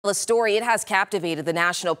The story, it has captivated the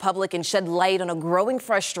national public and shed light on a growing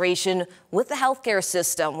frustration with the healthcare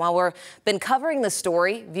system. While we've been covering the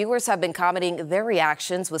story, viewers have been commenting their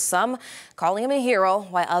reactions, with some calling him a hero,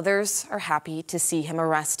 while others are happy to see him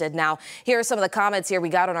arrested. Now, here are some of the comments here we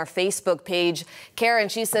got on our Facebook page. Karen,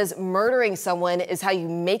 she says, murdering someone is how you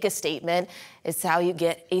make a statement. It's how you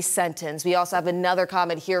get a sentence. We also have another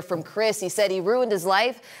comment here from Chris. He said he ruined his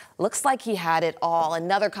life. Looks like he had it all.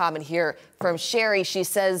 Another comment here from Sherry. She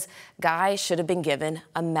says, guy should have been given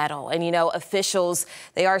a medal. And, you know, officials,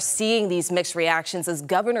 they are seeing these mixed reactions as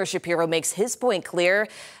Governor Shapiro makes his point clear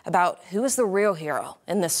about who is the real hero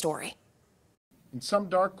in this story. In some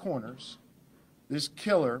dark corners, this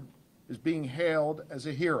killer is being hailed as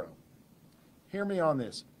a hero. Hear me on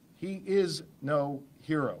this. He is no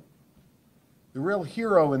hero. The real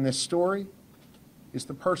hero in this story is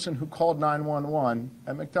the person who called 911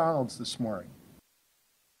 at McDonald's this morning.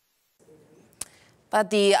 But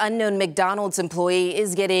the unknown McDonald's employee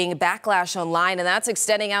is getting backlash online, and that's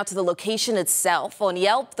extending out to the location itself. On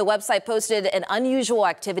Yelp, the website posted an unusual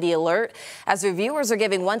activity alert as reviewers are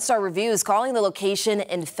giving one-star reviews, calling the location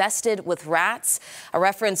infested with rats, a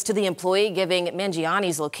reference to the employee giving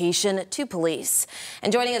Mangione's location to police.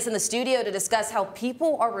 And joining us in the studio to discuss how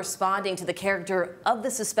people are responding to the character of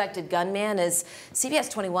the suspected gunman is CBS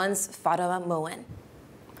 21's Fatima Moen.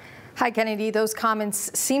 Hi, Kennedy. Those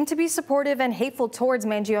comments seem to be supportive and hateful towards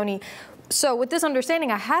Mangione. So with this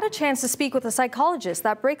understanding, I had a chance to speak with a psychologist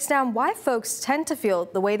that breaks down why folks tend to feel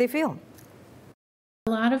the way they feel.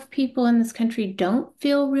 A lot of people in this country don't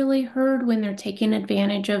feel really heard when they're taken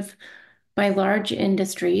advantage of by large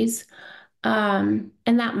industries. And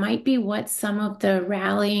that might be what some of the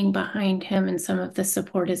rallying behind him and some of the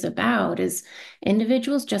support is about, is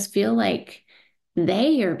individuals just feel like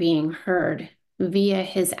they are being heard via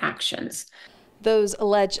his actions. Those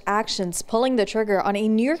alleged actions pulling the trigger on a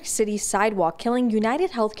New York City sidewalk, killing United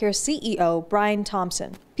Healthcare CEO Brian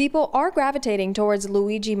Thompson. People are gravitating towards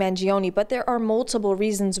Luigi Mangione, but there are multiple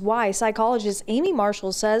reasons why psychologist Amy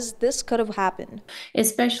Marshall says this could have happened.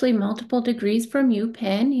 Especially multiple degrees from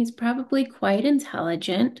UPenn. He's probably quite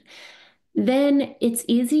intelligent. Then it's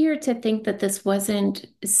easier to think that this wasn't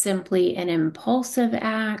simply an impulsive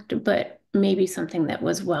act, but maybe something that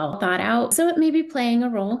was well thought out. So it may be playing a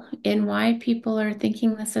role in why people are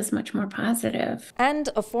thinking this is much more positive. And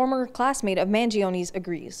a former classmate of Mangione's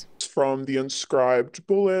agrees. From the inscribed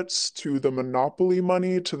bullets to the Monopoly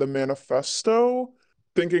money to the manifesto,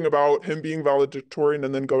 thinking about him being valedictorian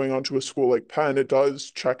and then going on to a school like Penn, it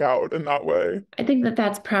does check out in that way. I think that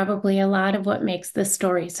that's probably a lot of what makes this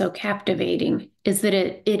story so captivating, is that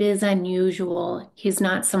it is unusual. He's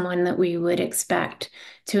not someone that we would expect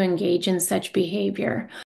to engage in such behavior.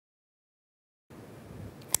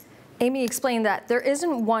 Amy explained that there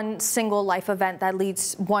isn't one single life event that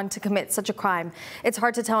leads one to commit such a crime. It's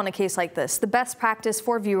hard to tell in a case like this. The best practice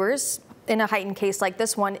for viewers in a heightened case like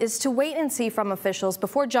this one is to wait and see from officials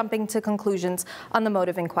before jumping to conclusions on the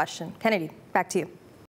motive in question. Kennedy, back to you.